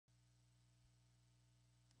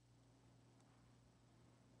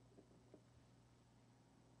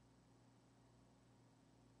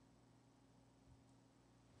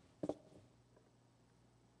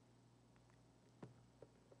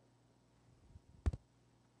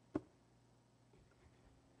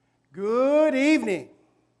Good evening.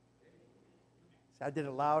 I did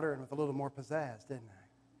it louder and with a little more pizzazz, didn't I?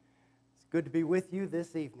 It's good to be with you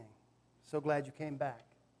this evening. So glad you came back.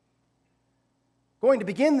 Going to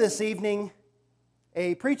begin this evening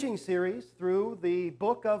a preaching series through the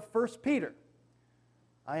book of 1 Peter.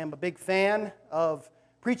 I am a big fan of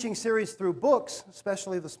preaching series through books,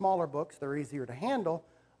 especially the smaller books, they're easier to handle,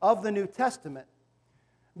 of the New Testament.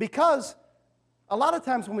 Because a lot of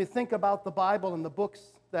times when we think about the Bible and the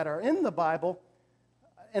books that are in the Bible,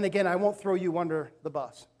 and again, I won't throw you under the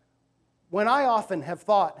bus. When I often have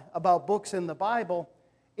thought about books in the Bible,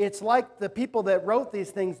 it's like the people that wrote these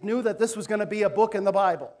things knew that this was going to be a book in the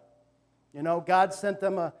Bible. You know, God sent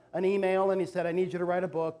them an email and He said, I need you to write a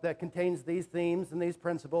book that contains these themes and these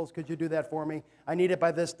principles. Could you do that for me? I need it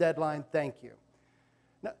by this deadline. Thank you.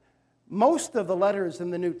 Now, most of the letters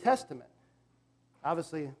in the New Testament,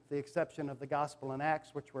 obviously the exception of the Gospel and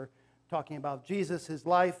Acts, which were talking about Jesus, His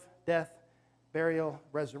life, death, burial,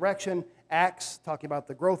 resurrection, Acts, talking about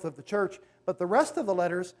the growth of the church, but the rest of the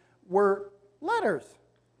letters were letters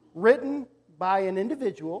written by an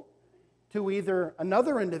individual to either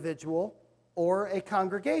another individual or a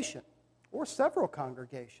congregation, or several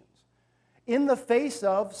congregations, in the face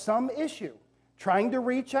of some issue, trying to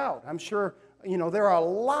reach out. I'm sure, you know, there are a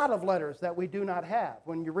lot of letters that we do not have.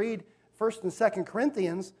 When you read 1st and 2nd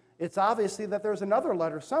Corinthians, it's obviously that there's another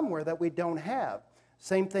letter somewhere that we don't have.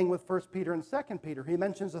 Same thing with 1 Peter and 2 Peter. He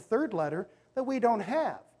mentions a third letter that we don't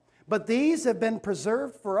have. But these have been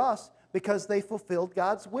preserved for us because they fulfilled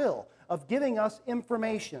God's will of giving us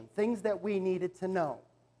information, things that we needed to know.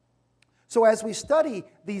 So as we study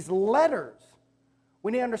these letters,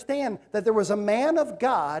 we need to understand that there was a man of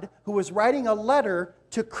God who was writing a letter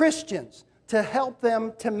to Christians to help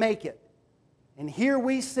them to make it. And here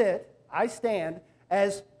we sit, I stand,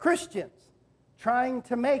 as Christians trying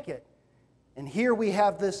to make it. And here we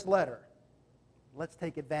have this letter. Let's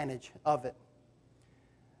take advantage of it.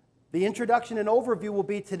 The introduction and overview will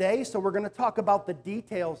be today, so we're going to talk about the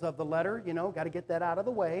details of the letter. You know, got to get that out of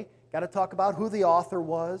the way. Got to talk about who the author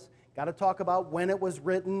was. Got to talk about when it was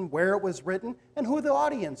written, where it was written, and who the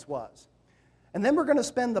audience was. And then we're going to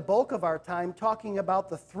spend the bulk of our time talking about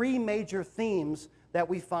the three major themes that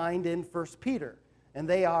we find in 1 Peter. And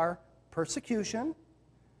they are persecution,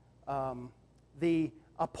 the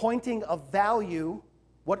appointing of value,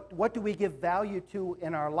 what do we give value to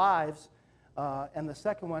in our lives, and the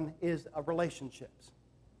second one is relationships,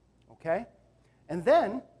 okay? And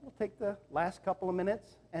then we'll take the last couple of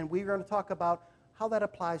minutes and we're going to talk about how that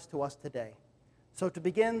applies to us today. So to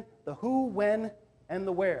begin, the who, when, and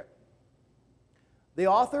the where. The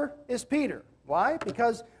author is Peter. Why?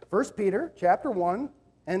 Because 1 Peter chapter 1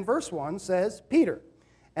 and verse 1 says, Peter,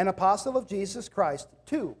 an apostle of Jesus Christ,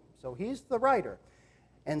 too. So he's the writer.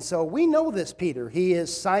 And so we know this Peter. He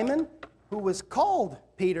is Simon, who was called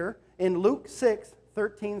Peter in Luke 6,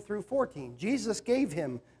 13 through 14. Jesus gave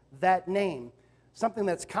him that name. Something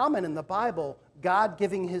that's common in the Bible, God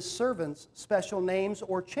giving His servants special names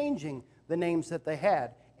or changing the names that they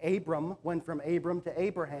had. Abram went from Abram to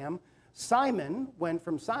Abraham. Simon went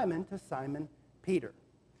from Simon to Simon Peter.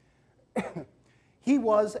 He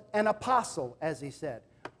was an apostle, as he said.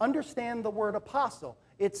 Understand the word apostle.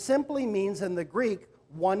 It simply means in the Greek,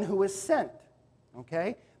 one who is sent.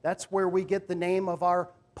 Okay? That's where we get the name of our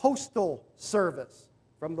postal service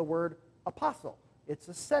from the word apostle. It's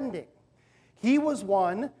ascending. He was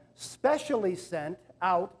one specially sent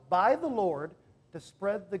out by the Lord to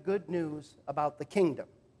spread the good news about the kingdom.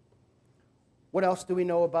 What else do we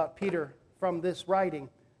know about Peter from this writing?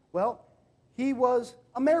 Well, he was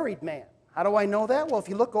a married man. How do I know that? Well, if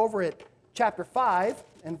you look over at chapter 5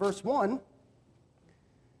 and verse 1,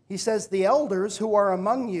 he says, the elders who are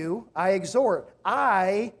among you, I exhort,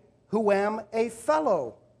 I who am a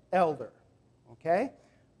fellow elder. Okay?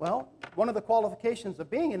 Well, one of the qualifications of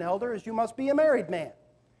being an elder is you must be a married man.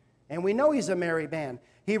 And we know he's a married man.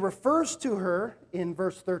 He refers to her in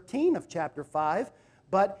verse 13 of chapter 5,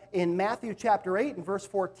 but in Matthew chapter 8 and verse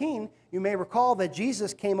 14, you may recall that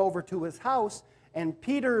Jesus came over to his house and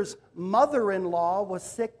Peter's mother-in-law was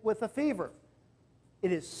sick with a fever.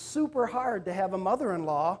 It is super hard to have a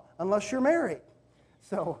mother-in-law unless you're married.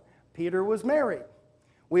 So Peter was married.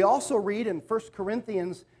 We also read in 1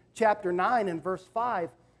 Corinthians chapter 9 and verse 5,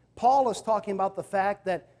 Paul is talking about the fact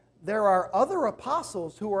that there are other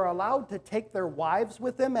apostles who are allowed to take their wives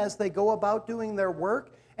with them as they go about doing their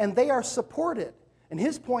work, and they are supported. And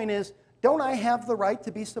his point is, don't I have the right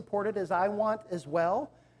to be supported as I want as well?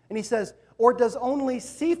 And he says, or does only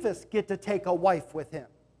Cephas get to take a wife with him?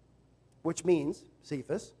 Which means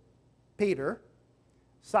Cephas, Peter,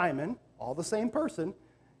 Simon, all the same person,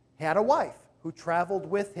 had a wife who traveled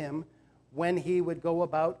with him when he would go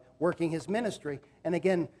about working his ministry. And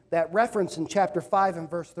again, that reference in chapter 5 and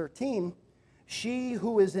verse 13, she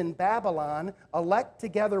who is in Babylon, elect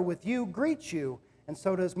together with you, greets you, and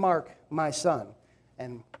so does Mark, my son.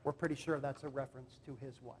 And we're pretty sure that's a reference to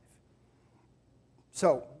his wife.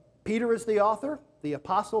 So, Peter is the author, the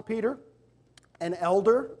Apostle Peter, an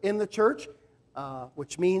elder in the church,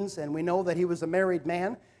 which means, and we know that he was a married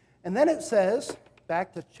man. And then it says,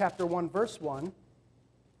 back to chapter 1, verse 1.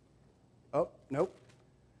 Oh, nope.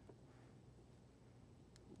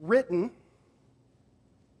 Written,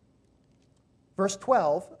 verse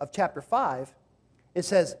 12 of chapter 5, it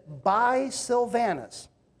says, by Silvanus,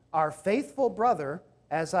 our faithful brother,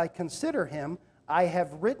 as I consider him, I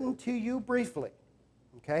have written to you briefly.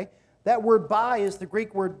 Okay? That word by is the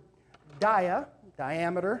Greek word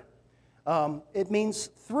diameter. It means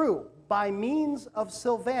through, by means of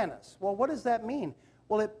Silvanus. Well, what does that mean?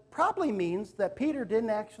 Well, it probably means that Peter didn't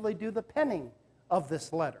actually do the penning of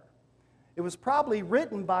this letter. It was probably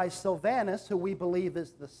written by Silvanus, who we believe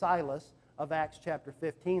is the Silas of Acts chapter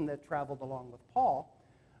 15 that traveled along with Paul.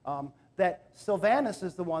 That Silvanus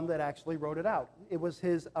is the one that actually wrote it out. It was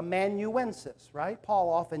his amanuensis, right? Paul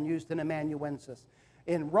often used an amanuensis.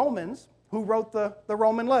 In Romans, who wrote the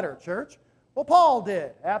Roman letter, church? Well, Paul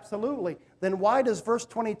did, absolutely. Then why does verse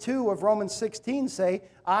 22 of Romans 16 say,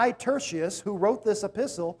 I, Tertius, who wrote this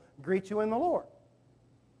epistle, greet you in the Lord?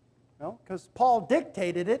 Well, because Paul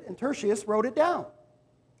dictated it and Tertius wrote it down.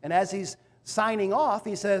 And as he's signing off,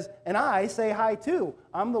 he says, and I say hi too.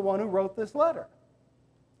 I'm the one who wrote this letter.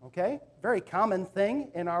 Okay? Very common thing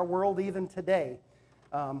in our world even today.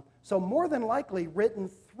 So more than likely written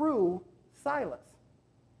through Silas,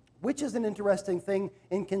 which is an interesting thing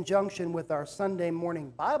in conjunction with our Sunday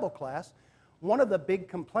morning Bible class. One of the big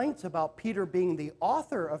complaints about Peter being the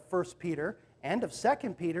author of 1 Peter and of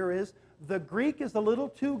 2 Peter is the Greek is a little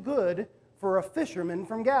too good for a fisherman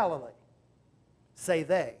from Galilee. Say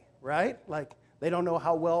they, right? Like they don't know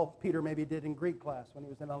how well Peter maybe did in Greek class when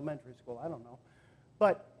he was in elementary school. I don't know.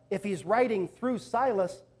 But if he's writing through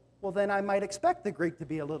Silas, well, then I might expect the Greek to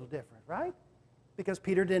be a little different, right? Because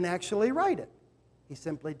Peter didn't actually write it. He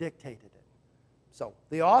simply dictated it. So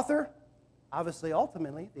the author, obviously,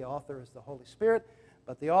 ultimately, the author is the Holy Spirit,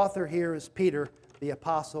 but the author here is Peter, the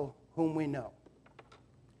apostle whom we know.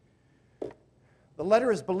 The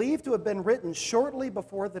letter is believed to have been written shortly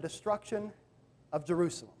before the destruction of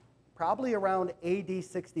Jerusalem, probably around AD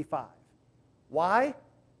 65. Why?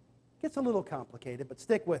 Gets a little complicated, but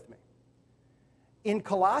stick with me. In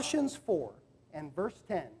Colossians 4 and verse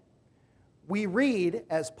 10, we read,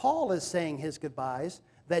 as Paul is saying his goodbyes,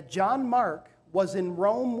 that John Mark was in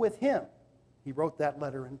Rome with him. He wrote that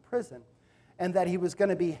letter in prison. And that he was going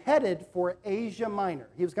to be headed for Asia Minor.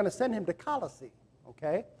 He was going to send him to Colossae,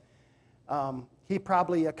 okay? He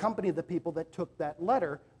probably accompanied the people that took that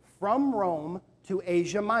letter from Rome to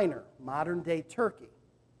Asia Minor, modern-day Turkey.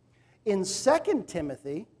 In 2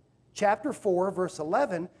 Timothy chapter 4, verse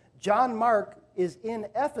 11, John Mark is in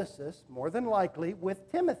Ephesus, more than likely,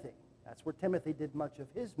 with Timothy. That's where Timothy did much of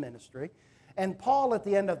his ministry. And Paul, at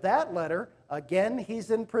the end of that letter, again,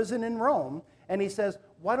 he's in prison in Rome, and he says,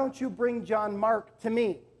 why don't you bring John Mark to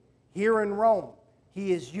me here in Rome?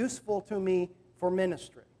 He is useful to me for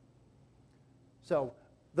ministry. So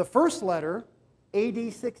the first letter, AD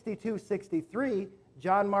 62-63,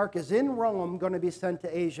 John Mark is in Rome, going to be sent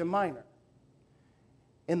to Asia Minor.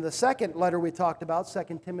 In the second letter we talked about,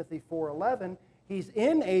 2 Timothy 4:11, he's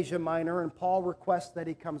in Asia Minor, and Paul requests that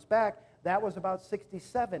he comes back. That was about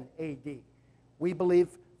 67 AD. We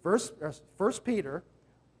believe 1 Peter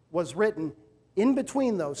was written in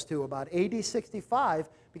between those two, about AD 65,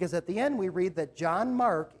 because at the end we read that John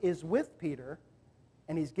Mark is with Peter,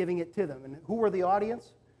 and he's giving it to them. And who were the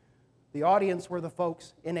audience? The audience were the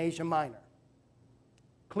folks in Asia Minor.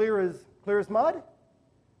 Clear as mud?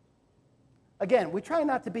 Again, we try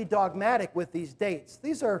not to be dogmatic with these dates.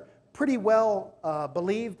 These are pretty well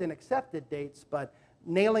believed and accepted dates, but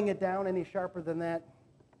nailing it down any sharper than that,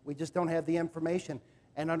 we just don't have the information.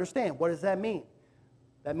 And understand, what does that mean?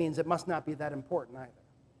 That means it must not be that important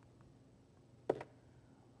either.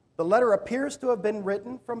 The letter appears to have been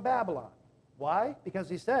written from Babylon. Why? Because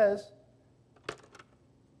he says,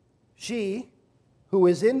 she who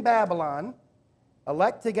is in Babylon,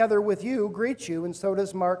 elect together with you, greets you, and so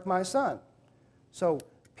does Mark, my son. So it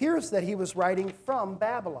appears that he was writing from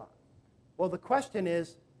Babylon. Well, the question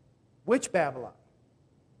is, which Babylon?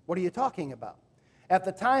 What are you talking about? At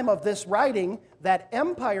the time of this writing, that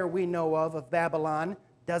empire we know of Babylon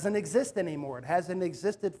doesn't exist anymore. It hasn't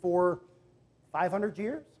existed for 500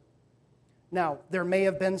 years. Now, there may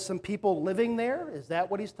have been some people living there. Is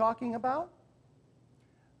that what he's talking about?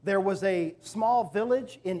 There was a small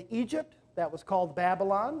village in Egypt that was called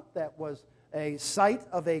Babylon, that was a site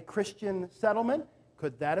of a Christian settlement.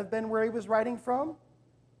 Could that have been where he was writing from?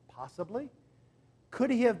 Possibly. Could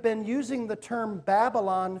he have been using the term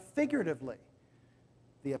Babylon figuratively?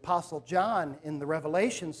 The Apostle John in the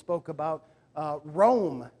Revelation spoke about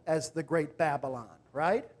Rome as the great Babylon,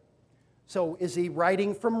 right? So is he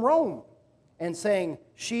writing from Rome and saying,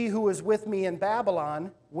 she who is with me in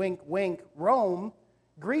Babylon, wink, wink, Rome,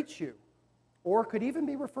 greets you? Or could even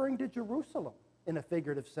be referring to Jerusalem in a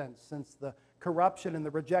figurative sense, since the corruption and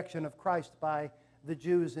the rejection of Christ by the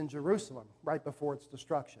Jews in Jerusalem right before its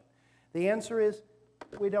destruction. The answer is,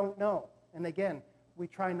 we don't know. And again, we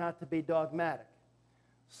try not to be dogmatic.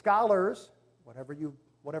 Scholars,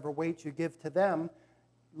 whatever weight you give to them,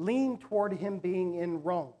 lean toward him being in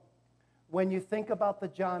Rome. When you think about the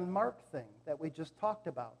John Mark thing that we just talked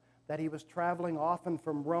about, that he was traveling often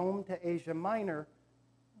from Rome to Asia Minor,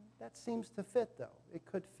 that seems to fit, though. It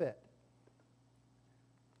could fit.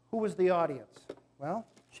 Who was the audience? Well,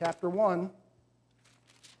 chapter 1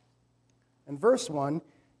 and verse 1,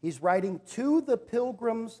 he's writing to the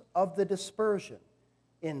pilgrims of the dispersion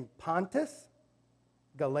in Pontus,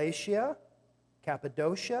 Galatia,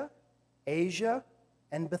 Cappadocia, Asia,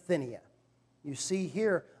 and Bithynia. You see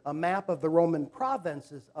here a map of the Roman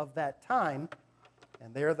provinces of that time,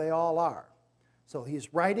 and there they all are. So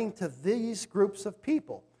he's writing to these groups of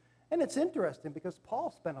people. And it's interesting because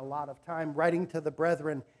Paul spent a lot of time writing to the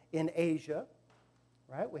brethren in Asia,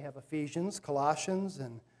 right? We have Ephesians, Colossians,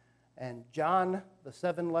 and John, the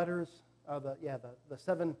 7 letters, the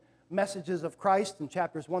 7 messages of Christ in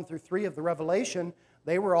chapters 1 through 3 of the Revelation.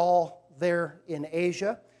 They were all there in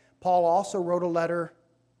Asia. Paul also wrote a letter,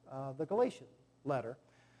 the Galatian letter.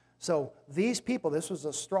 So these people, this was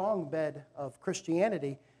a strong bed of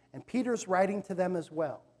Christianity, and Peter's writing to them as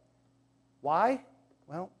well. Why?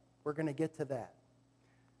 Well, we're going to get to that.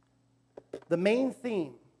 The main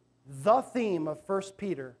theme, the theme of 1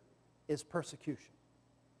 Peter is persecution.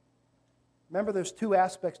 Remember, there's 2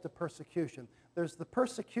 aspects to persecution. There's the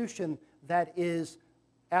persecution that is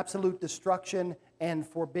absolute destruction and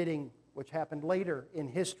forbidding, which happened later in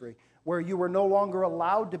history, where you were no longer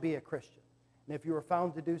allowed to be a Christian. And if you were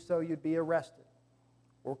found to do so, you'd be arrested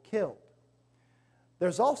or killed.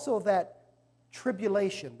 There's also that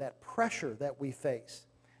tribulation, that pressure that we face.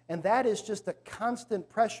 And that is just a constant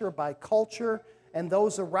pressure by culture and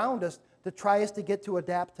those around us to try us to get to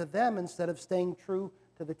adapt to them instead of staying true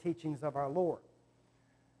to the teachings of our Lord.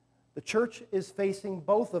 The church is facing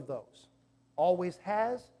both of those. Always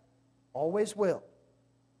has, always will.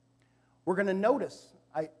 We're going to notice,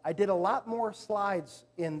 I did a lot more slides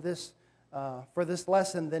in this for this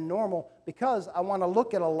lesson than normal because I want to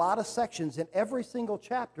look at a lot of sections in every single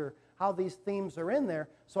chapter, how these themes are in there.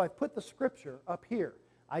 So I put the scripture up here.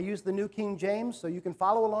 I use the New King James, so you can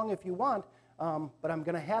follow along if you want, but I'm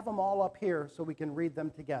going to have them all up here so we can read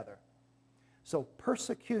them together. So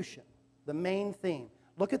persecution, the main theme.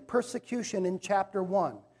 Look at persecution in chapter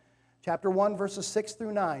 1. Chapter 1, verses 6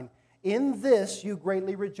 through 9. In this you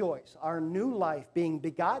greatly rejoice, our new life being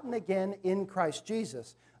begotten again in Christ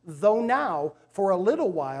Jesus, though now, for a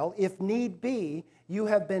little while, if need be, you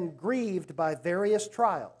have been grieved by various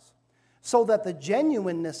trials, so that the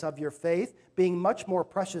genuineness of your faith, being much more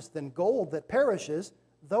precious than gold that perishes,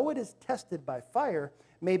 though it is tested by fire,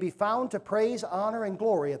 may be found to praise, honor, and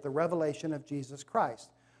glory at the revelation of Jesus Christ,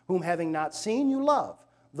 whom having not seen you love,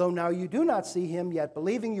 though now you do not see him, yet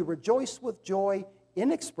believing you rejoice with joy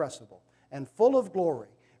inexpressible and full of glory,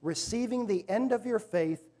 receiving the end of your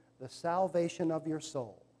faith, the salvation of your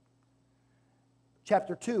soul.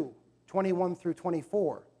 Chapter 2, 21 through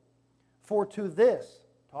 24. For to this,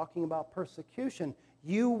 talking about persecution,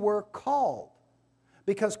 you were called,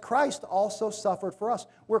 because Christ also suffered for us.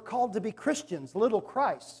 We're called to be Christians, little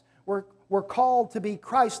Christs. We're called to be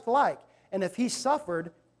Christ-like. And if he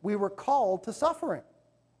suffered, we were called to suffering,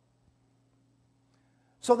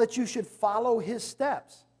 so that you should follow his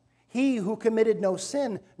steps. He who committed no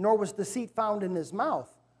sin, nor was deceit found in his mouth,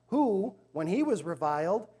 who, when he was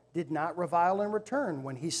reviled, did not revile in return.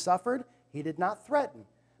 When he suffered, he did not threaten,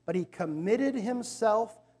 but he committed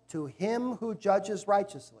himself to him who judges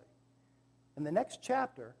righteously. In the next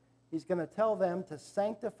chapter, he's going to tell them to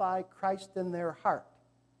sanctify Christ in their heart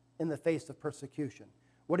in the face of persecution.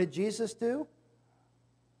 What did Jesus do?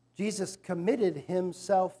 Jesus committed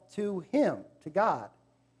himself to him, to God,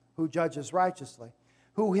 who judges righteously,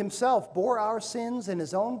 who himself bore our sins in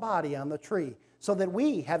his own body on the tree, so that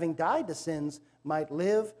we, having died to sins, might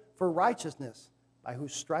live for righteousness, by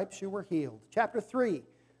whose stripes you were healed. Chapter 3,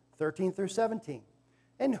 13 through 17.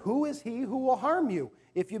 And who is he who will harm you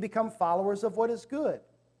if you become followers of what is good?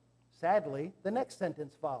 Sadly, the next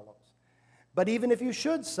sentence follows. But even if you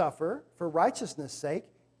should suffer for righteousness' sake,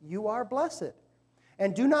 you are blessed.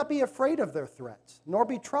 And do not be afraid of their threats, nor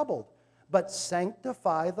be troubled, but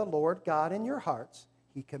sanctify the Lord God in your hearts.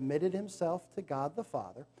 He committed himself to God the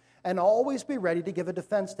Father. And always be ready to give a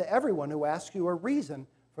defense to everyone who asks you a reason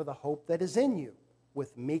for the hope that is in you,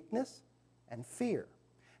 with meekness and fear,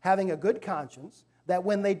 having a good conscience, that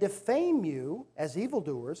when they defame you as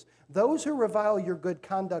evildoers, those who revile your good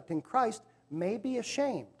conduct in Christ may be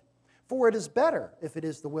ashamed. For it is better, if it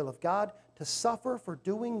is the will of God, to suffer for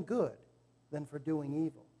doing good than for doing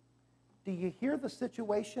evil. Do you hear the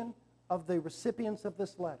situation of the recipients of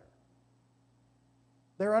this letter?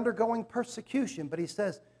 They're undergoing persecution, but he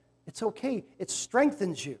says, it's okay. It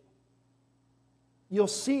strengthens you. It'll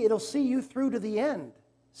see you through to the end,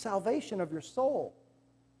 salvation of your soul.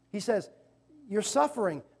 He says, you're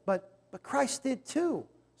suffering, but Christ did too.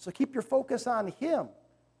 So keep your focus on him.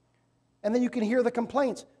 And then you can hear the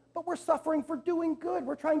complaints. But we're suffering for doing good.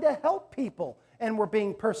 We're trying to help people, and we're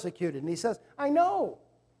being persecuted. And he says, I know.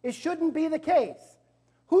 It shouldn't be the case.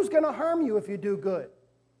 Who's going to harm you if you do good?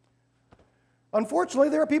 Unfortunately,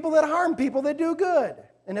 there are people that harm people that do good.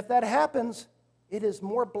 And if that happens, it is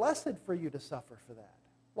more blessed for you to suffer for that.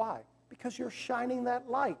 Why? Because you're shining that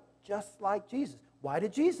light, just like Jesus. Why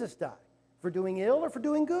did Jesus die? For doing ill or for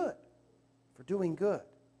doing good? For doing good.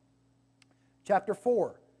 Chapter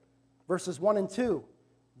 4, verses 1 and 2.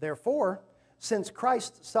 Therefore, since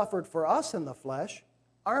Christ suffered for us in the flesh,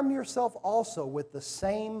 arm yourself also with the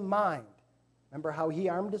same mind. Remember how he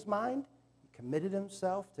armed his mind? He committed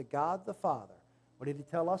himself to God the Father. What did he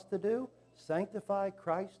tell us to do? Sanctify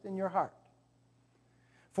Christ in your heart.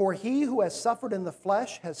 For he who has suffered in the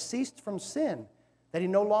flesh has ceased from sin, that he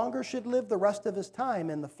no longer should live the rest of his time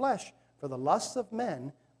in the flesh for the lusts of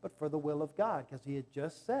men, but for the will of God. Because he had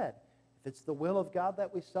just said, if it's the will of God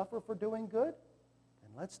that we suffer for doing good,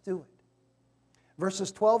 then let's do it.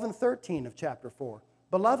 Verses 12 and 13 of chapter 4.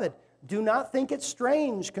 Beloved, do not think it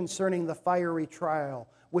strange concerning the fiery trial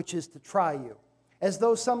which is to try you, as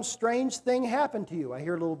though some strange thing happened to you. I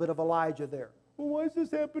hear a little bit of Elijah there. Well, why does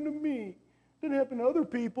this happen to me? It didn't happen to other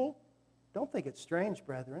people. Don't think it's strange,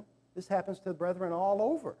 brethren. This happens to brethren all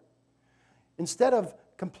over. Instead of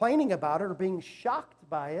complaining about it or being shocked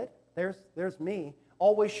by it, there's me,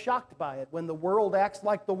 always shocked by it when the world acts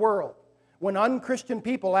like the world. When unchristian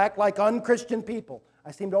people act like unchristian people,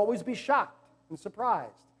 I seem to always be shocked and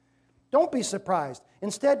surprised. Don't be surprised.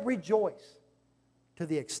 Instead, rejoice to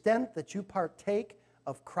the extent that you partake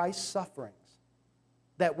of Christ's sufferings,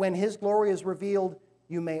 that when his glory is revealed,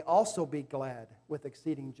 you may also be glad with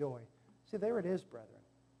exceeding joy. See, there it is, brethren.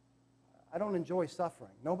 I don't enjoy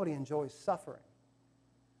suffering. Nobody enjoys suffering.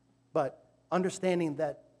 But understanding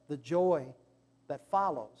that the joy that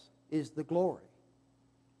follows is the glory.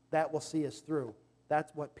 That will see us through.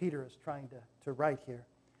 That's what Peter is trying to write here.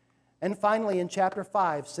 And finally, in chapter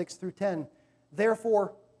 5, 6 through 10,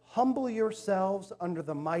 therefore, humble yourselves under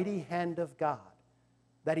the mighty hand of God,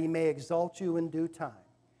 that he may exalt you in due time,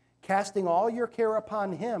 casting all your care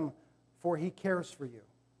upon him, for he cares for you.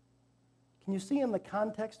 Can you see in the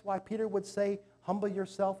context why Peter would say, humble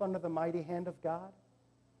yourself under the mighty hand of God?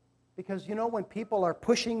 Because, you know, when people are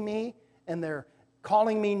pushing me and they're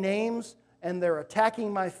calling me names and they're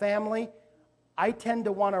attacking my family, I tend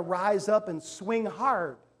to want to rise up and swing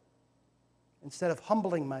hard instead of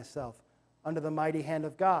humbling myself under the mighty hand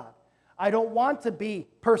of God. I don't want to be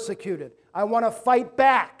persecuted. I want to fight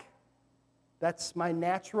back. That's my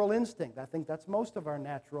natural instinct. I think that's most of our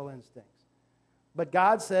natural instincts. But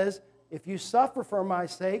God says, if you suffer for my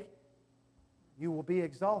sake, you will be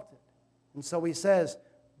exalted. And so he says,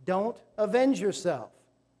 don't avenge yourself.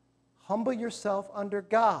 Humble yourself under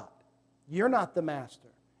God. You're not the master.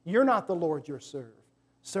 You're not the Lord you serve.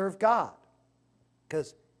 Serve God,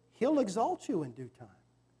 because he'll exalt you in due time,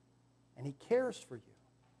 and he cares for you.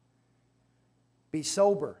 Be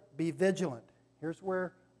sober. Be vigilant. Here's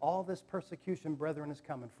where all this persecution, brethren, is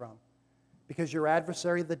coming from. Because your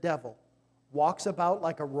adversary, the devil, walks about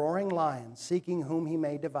like a roaring lion, seeking whom he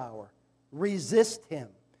may devour. Resist him,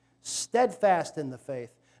 steadfast in the faith,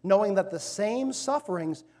 knowing that the same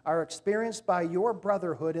sufferings are experienced by your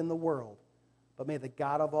brotherhood in the world. But may the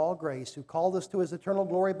God of all grace, who called us to his eternal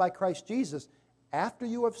glory by Christ Jesus, after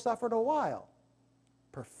you have suffered a while,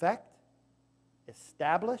 perfect,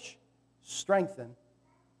 establish, strengthen,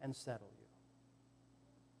 and settle you.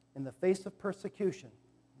 In the face of persecution,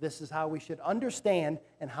 this is how we should understand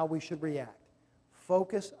and how we should react.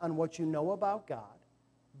 Focus on what you know about God.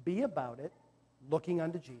 Be about it, looking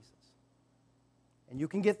unto Jesus. And you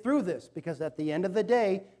can get through this because at the end of the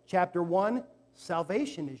day, chapter 1,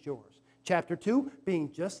 salvation is yours. Chapter 2,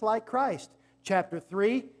 being just like Christ. Chapter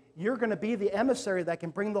 3, you're going to be the emissary that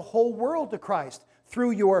can bring the whole world to Christ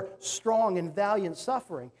through your strong and valiant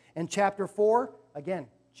suffering. And chapter 4, again,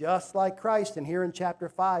 just like Christ. And here in chapter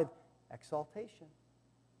 5, exaltation.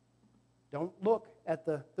 Don't look at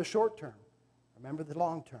the short term. Remember the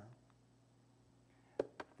long term.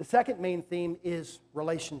 The second main theme is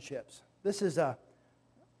relationships. This is a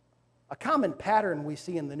common pattern we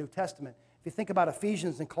see in the New Testament. If you think about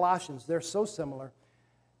Ephesians and Colossians, they're so similar.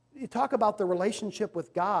 You talk about the relationship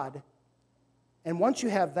with God, and once you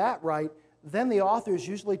have that right, then the authors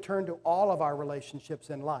usually turn to all of our relationships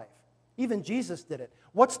in life. Even Jesus did it.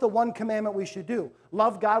 What's the one commandment we should do?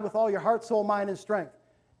 Love God with all your heart, soul, mind, and strength.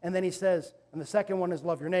 And then he says, and the second one is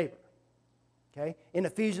love your neighbor. Okay? In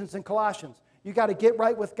Ephesians and Colossians, you got to get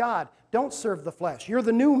right with God. Don't serve the flesh. You're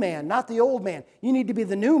the new man, not the old man. You need to be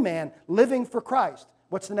the new man living for Christ.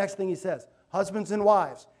 What's the next thing he says? Husbands and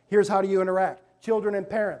wives, here's how you interact. Children and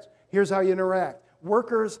parents, here's how you interact.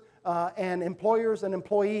 Workers and employers and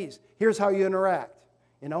employees, here's how you interact.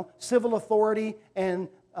 You know, civil authority and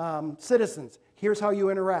citizens, here's how you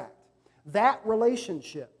interact. That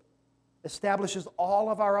relationship establishes all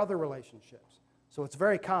of our other relationships. So it's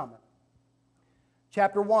very common.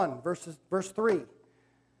 Chapter 1, verse 3.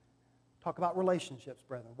 Talk about relationships,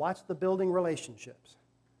 brethren. Watch the building relationships.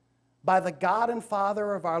 By the God and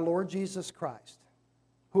Father of our Lord Jesus Christ,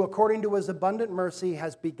 who according to his abundant mercy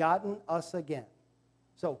has begotten us again.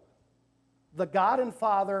 So, the God and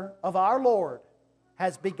Father of our Lord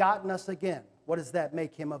has begotten us again. What does that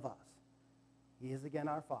make him of us? He is again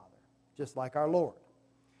our Father, just like our Lord.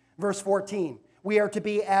 Verse 14, we are to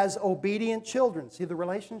be as obedient children. See the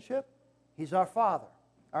relationship? He's our Father,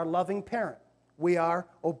 our loving parent. We are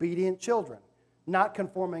obedient children, not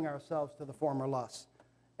conforming ourselves to the former lusts,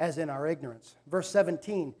 as in our ignorance. Verse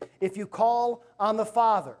 17, if you call on the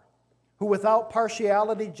Father, who without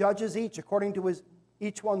partiality judges each according to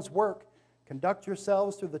each one's work, conduct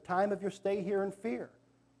yourselves through the time of your stay here in fear.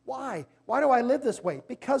 Why? Why do I live this way?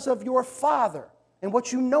 Because of your Father and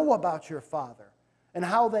what you know about your Father and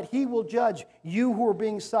how that he will judge you who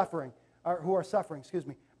are suffering.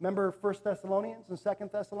 Remember 1 Thessalonians and 2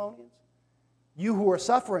 Thessalonians? You who are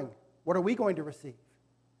suffering, what are we going to receive?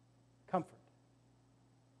 Comfort.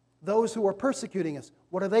 Those who are persecuting us,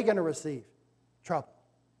 what are they going to receive? Trouble.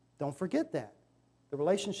 Don't forget that. The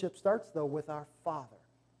relationship starts, though, with our Father,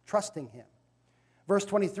 trusting him. Verse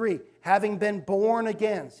 23, having been born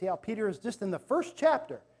again. See how Peter is just in the first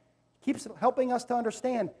chapter, keeps helping us to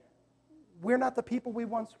understand we're not the people we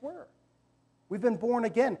once were. We've been born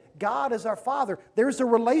again. God is our Father. There's a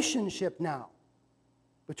relationship now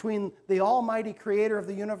between the almighty creator of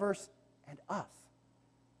the universe and us.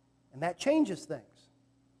 And that changes things.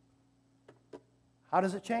 How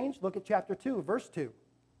does it change? Look at chapter 2, verse 2.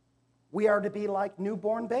 We are to be like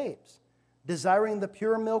newborn babes, desiring the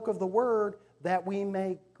pure milk of the word that we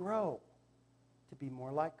may grow to be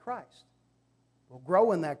more like Christ. We'll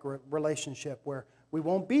grow in that relationship where we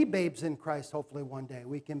won't be babes in Christ, hopefully one day.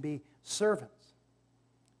 We can be servants.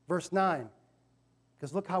 Verse 9,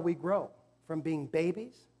 because look how we grow from being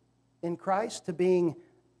babies in Christ to being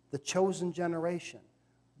the chosen generation,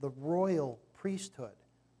 the royal priesthood,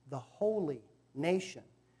 the holy nation,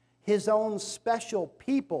 his own special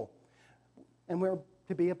people. And we're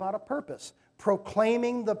to be about a purpose,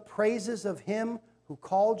 proclaiming the praises of him who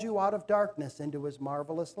called you out of darkness into his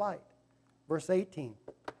marvelous light. Verse 18.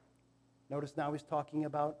 Notice now he's talking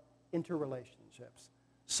about interrelationships.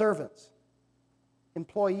 Servants,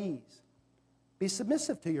 employees, be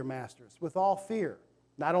submissive to your masters with all fear,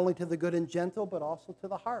 not only to the good and gentle, but also to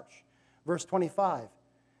the harsh. Verse 25.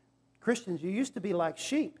 Christians, you used to be like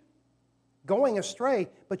sheep, going astray,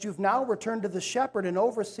 but you've now returned to the shepherd and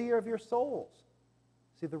overseer of your souls.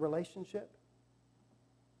 See the relationship?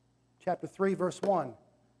 Chapter 3, verse 1.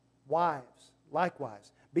 Wives,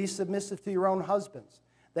 likewise, be submissive to your own husbands,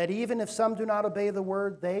 that even if some do not obey the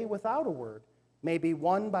word, they, without a word, may be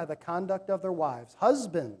won by the conduct of their wives.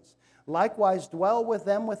 Husbands, likewise, dwell with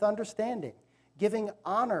them with understanding, giving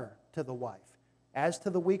honor to the wife, as to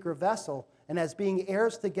the weaker vessel, and as being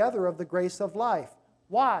heirs together of the grace of life.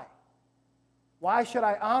 Why? Why should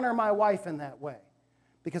I honor my wife in that way?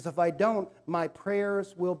 Because if I don't, my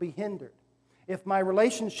prayers will be hindered. If my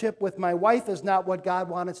relationship with my wife is not what God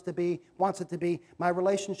wants it to be, my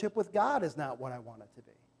relationship with God is not what I want it to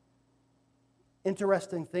be.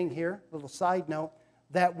 Interesting thing here, little side note,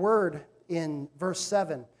 that word in verse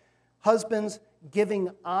 7, husbands giving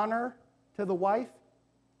honor to the wife.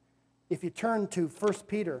 If you turn to 1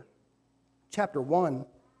 Peter chapter 1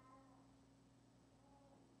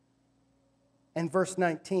 and verse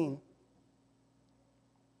 19,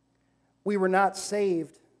 We were not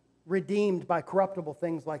saved, redeemed by corruptible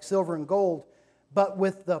things like silver and gold, but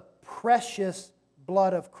with the precious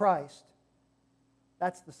blood of Christ.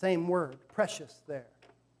 That's the same word, precious there.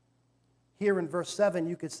 Here in verse 7,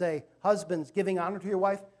 you could say, husbands, giving honor to your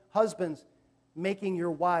wife. Husbands, making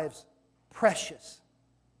your wives precious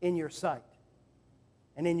in your sight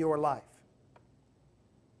and in your life.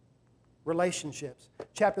 Relationships.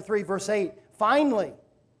 Chapter 3, verse 8. Finally,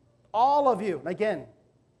 all of you, and again,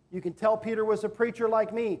 you can tell Peter was a preacher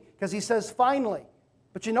like me because he says finally.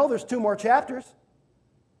 But you know there's 2 more chapters,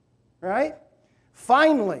 right?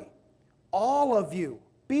 Finally, all of you,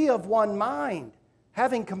 be of one mind,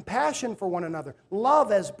 having compassion for one another.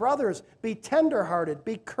 Love as brothers. Be tenderhearted.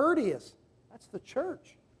 Be courteous. That's the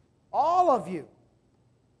church. All of you,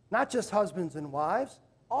 not just husbands and wives,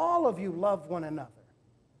 all of you love one another.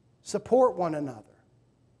 Support one another.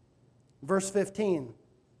 Verse 15,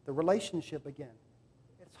 the relationship again.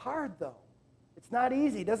 It's hard though. It's not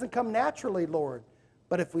easy. It doesn't come naturally, Lord.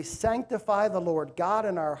 But if we sanctify the Lord God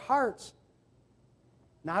in our hearts,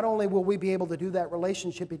 not only will we be able to do that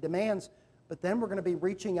relationship He demands, but then we're going to be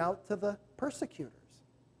reaching out to the persecutors.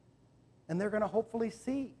 And they're going to hopefully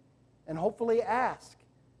see and hopefully ask.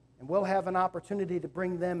 And we'll have an opportunity to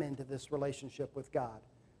bring them into this relationship with God.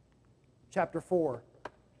 Chapter 4.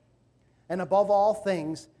 And above all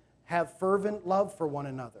things, have fervent love for one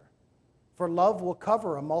another. For love will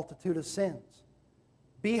cover a multitude of sins.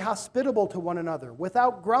 Be hospitable to one another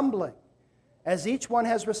without grumbling. As each one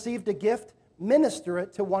has received a gift, minister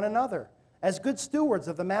it to one another, as good stewards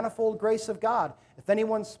of the manifold grace of God. If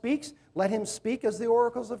anyone speaks, let him speak as the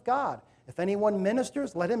oracles of God. If anyone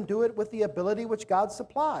ministers, let him do it with the ability which God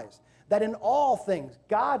supplies, that in all things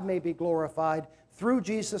God may be glorified through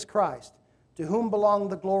Jesus Christ, to whom belong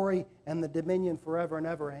the glory and the dominion forever and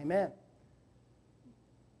ever. Amen.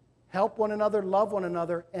 Help one another, love one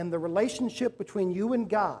another, and the relationship between you and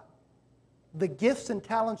God, the gifts and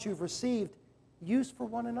talents you've received, use for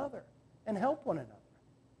one another and help one another.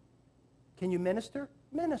 Can you minister?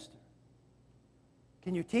 Minister.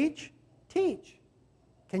 Can you teach? Teach.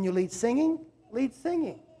 Can you lead singing? Lead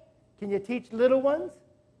singing. Can you teach little ones?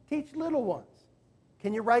 Teach little ones.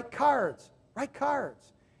 Can you write cards? Write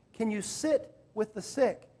cards. Can you sit with the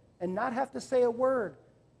sick and not have to say a word?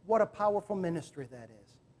 What a powerful ministry that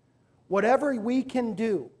is. Whatever we can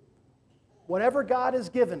do, whatever God has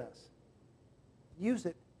given us, use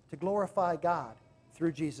it to glorify God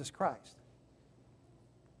through Jesus Christ.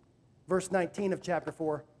 Verse 19 of chapter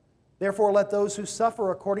 4, therefore let those who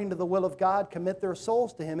suffer according to the will of God commit their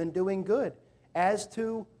souls to Him in doing good, as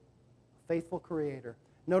to a faithful Creator.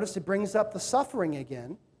 Notice it brings up the suffering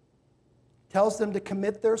again, tells them to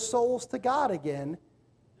commit their souls to God again,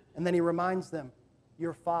 and then He reminds them,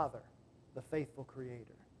 your Father, the faithful Creator.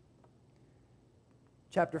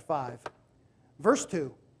 Chapter 5, verse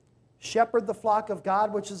 2, shepherd the flock of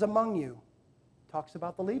God which is among you. Talks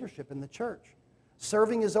about the leadership in the church.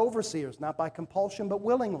 Serving as overseers, not by compulsion, but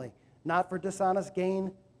willingly. Not for dishonest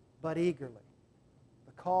gain, but eagerly.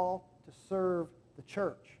 The call to serve the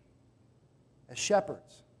church as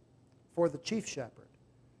shepherds for the chief shepherd.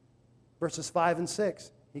 Verses 5 and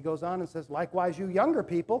 6, he goes on and says, likewise, you younger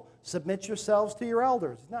people, submit yourselves to your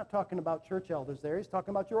elders. He's not talking about church elders there. He's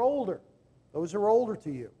talking about your older. Those who are older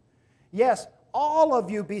to you. Yes, all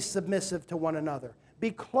of you be submissive to one another.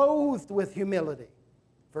 Be clothed with humility.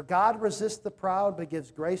 For God resists the proud, but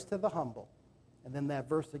gives grace to the humble. And then that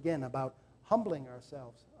verse again about humbling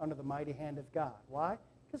ourselves under the mighty hand of God. Why?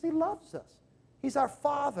 Because He loves us. He's our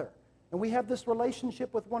Father. And we have this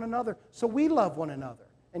relationship with one another. So we love one another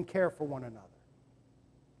and care for one another.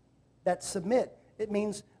 That submit, it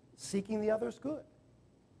means seeking the other's good,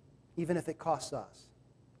 even if it costs us.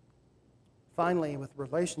 Finally, with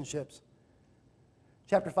relationships,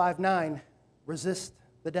 chapter 5:9, resist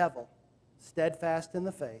the devil, steadfast in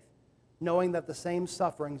the faith, knowing that the same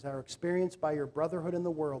sufferings are experienced by your brotherhood in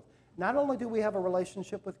the world. Not only do we have a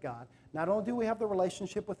relationship with God, not only do we have the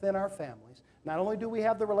relationship within our families, not only do we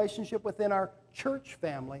have the relationship within our church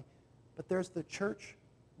family, but there's the church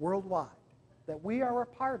worldwide that we are a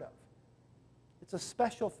part of. It's a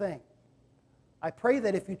special thing. I pray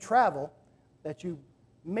that if you travel, that you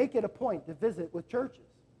make it a point to visit with churches,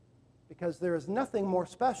 because there is nothing more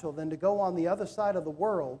special than to go on the other side of the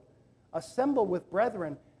world, assemble with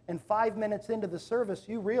brethren, and 5 minutes into the service,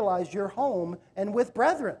 you realize you're home and with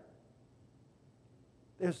brethren.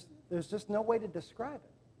 There's just no way to describe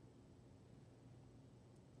it.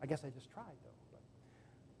 I guess I just tried, though.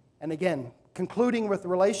 And again, concluding with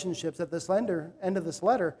relationships at this end of this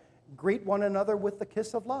letter, greet one another with the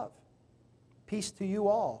kiss of love. Peace to you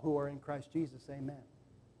all who are in Christ Jesus. Amen.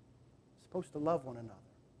 Supposed to love one another.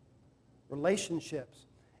 Relationships.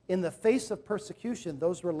 In the face of persecution,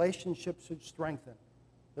 those relationships should strengthen.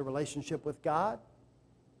 The relationship with God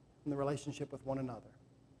and the relationship with one another.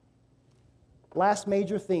 Last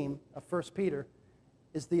major theme of 1 Peter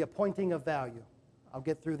is the appointing of value. I'll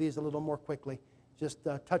get through these a little more quickly, just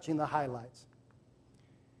touching the highlights.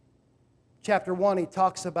 Chapter 1, he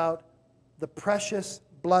talks about the precious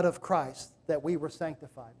blood of Christ that we were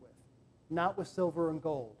sanctified with, not with silver and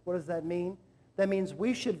gold. What does that mean? That means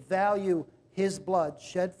we should value his blood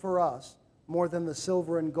shed for us more than the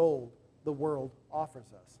silver and gold the world offers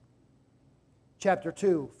us. Chapter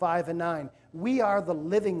 2, 5 and 9. We are the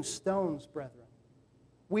living stones, brethren.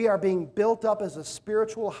 We are being built up as a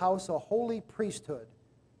spiritual house, a holy priesthood,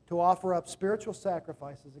 to offer up spiritual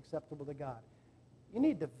sacrifices acceptable to God. You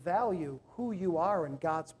need to value who you are in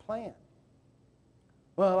God's plan.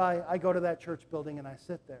 Well, I go to that church building and I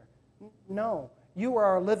sit there. No, you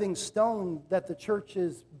are a living stone that the church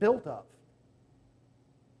is built of.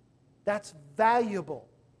 That's valuable.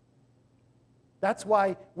 That's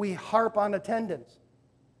why we harp on attendance.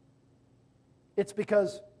 It's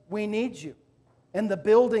because we need you. And the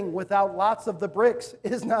building without lots of the bricks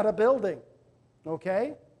is not a building.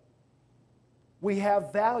 Okay? We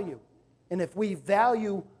have value. And if we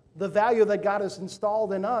value the value that God has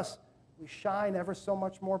installed in us, we shine ever so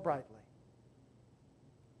much more brightly.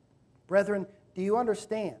 Brethren, do you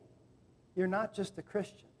understand? You're not just a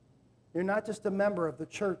Christian. You're not just a member of the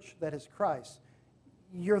church that is Christ.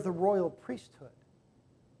 You're the royal priesthood,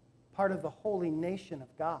 part of the holy nation of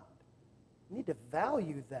God. You need to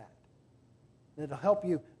value that. And it'll help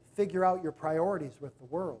you figure out your priorities with the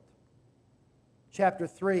world. Chapter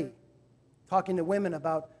 3, talking to women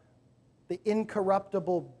about the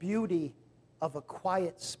incorruptible beauty of a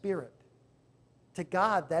quiet spirit. To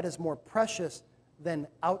God, that is more precious than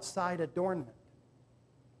outside adornment.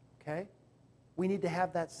 Okay? We need to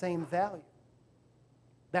have that same value.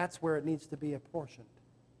 That's where it needs to be apportioned.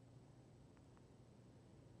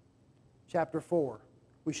 Chapter 4.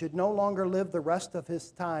 We should no longer live the rest of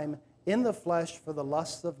his time in the flesh for the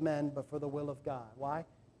lusts of men, but for the will of God. Why?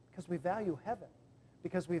 Because we value heaven.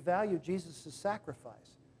 Because we value Jesus'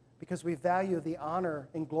 sacrifice. Because we value the honor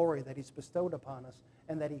and glory that he's bestowed upon us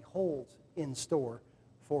and that he holds in store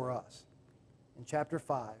for us. In chapter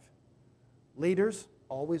 5, leaders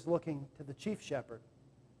always looking to the chief shepherd,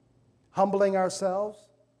 humbling ourselves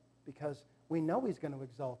because we know he's going to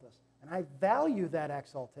exalt us. And I value that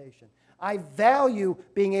exaltation. I value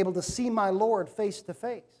being able to see my Lord face to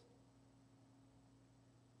face.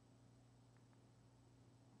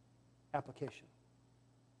 Application.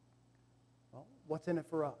 Well, what's in it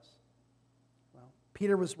for us? Well,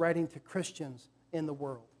 Peter was writing to Christians in the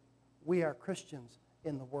world. We are Christians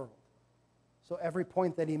in the world. So every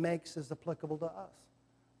point that he makes is applicable to us.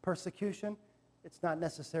 Persecution, it's not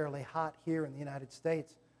necessarily hot here in the United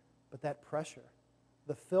States, but that pressure,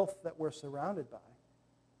 the filth that we're surrounded by,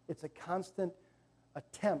 it's a constant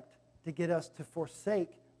attempt to get us to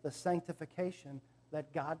forsake the sanctification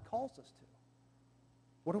that God calls us to.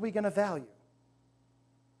 What are we going to value?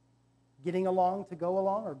 Getting along to go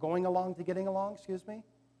along, or going along to getting along, excuse me?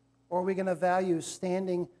 Or are we going to value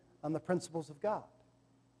standing on the principles of God?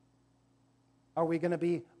 Are we going to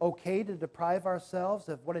be okay to deprive ourselves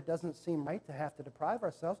of what it doesn't seem right to have to deprive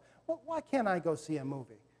ourselves? Well, why can't I go see a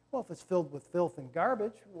movie? Well, if it's filled with filth and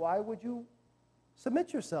garbage, why would you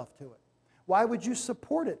submit yourself to it? Why would you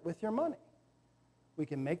support it with your money? We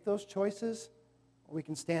can make those choices, or we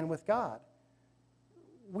can stand with God.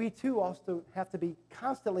 We too also have to be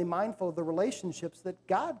constantly mindful of the relationships that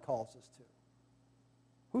God calls us to.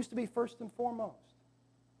 Who's to be first and foremost?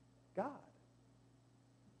 God.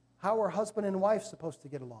 How are husband and wife supposed to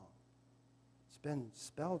get along? It's been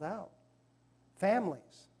spelled out.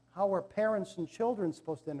 Families. How are parents and children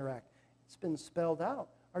supposed to interact? It's been spelled out.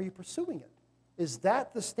 Are you pursuing it? Is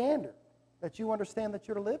that the standard that you understand that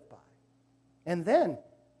you're to live by? And then,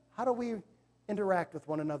 how do we interact with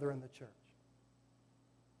one another in the church?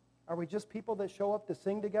 Are we just people that show up to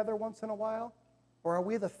sing together once in a while? Or are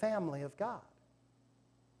we the family of God?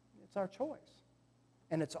 It's our choice.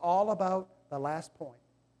 And it's all about the last point.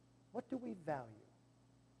 What do we value?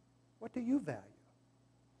 What do you value?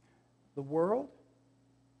 The world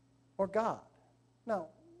or God? Now,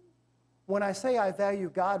 when I say I value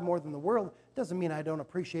God more than the world, it doesn't mean I don't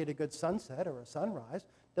appreciate a good sunset or a sunrise.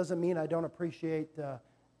 It doesn't mean I don't appreciate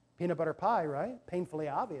peanut butter pie, right? Painfully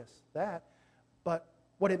obvious, that. But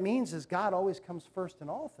what it means is God always comes first in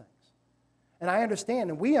all things. And I understand,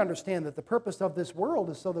 and we understand, that the purpose of this world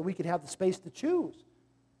is so that we could have the space to choose.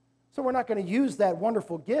 So we're not going to use that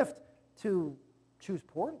wonderful gift to choose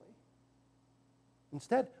poorly.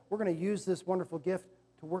 Instead, we're going to use this wonderful gift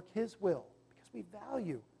to work His will because we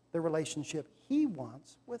value the relationship He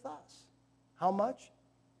wants with us. How much?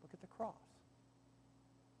 Look at the cross.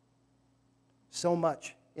 So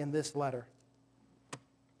much in this letter.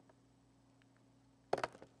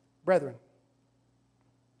 Brethren,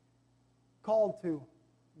 called to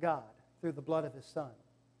God through the blood of His Son,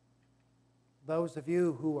 those of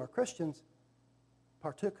you who are Christians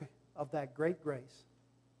partook of that great grace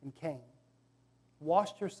and came,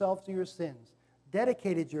 washed yourselves of your sins,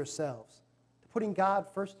 dedicated yourselves to putting God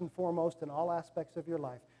first and foremost in all aspects of your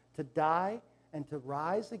life, to die and to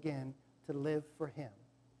rise again to live for Him.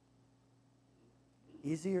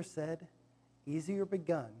 Easier said, easier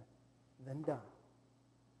begun than done.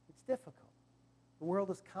 It's difficult. The world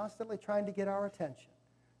is constantly trying to get our attention,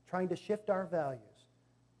 trying to shift our values,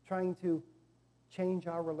 trying to change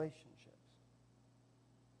our relationships.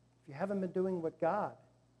 If you haven't been doing what God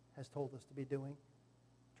has told us to be doing,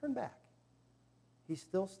 turn back. He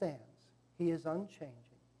still stands. He is unchanging.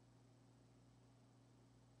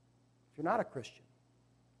 If you're not a Christian,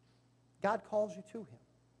 God calls you to Him.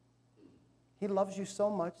 He loves you so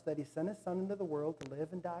much that He sent His Son into the world to live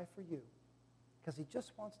and die for you because He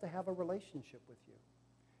just wants to have a relationship with you.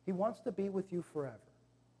 He wants to be with you forever.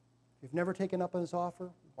 If you've never taken up His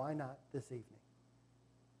offer, why not this evening?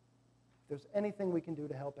 If there's anything we can do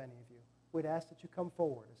to help any of you, we'd ask that you come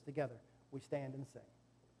forward as together we stand and sing.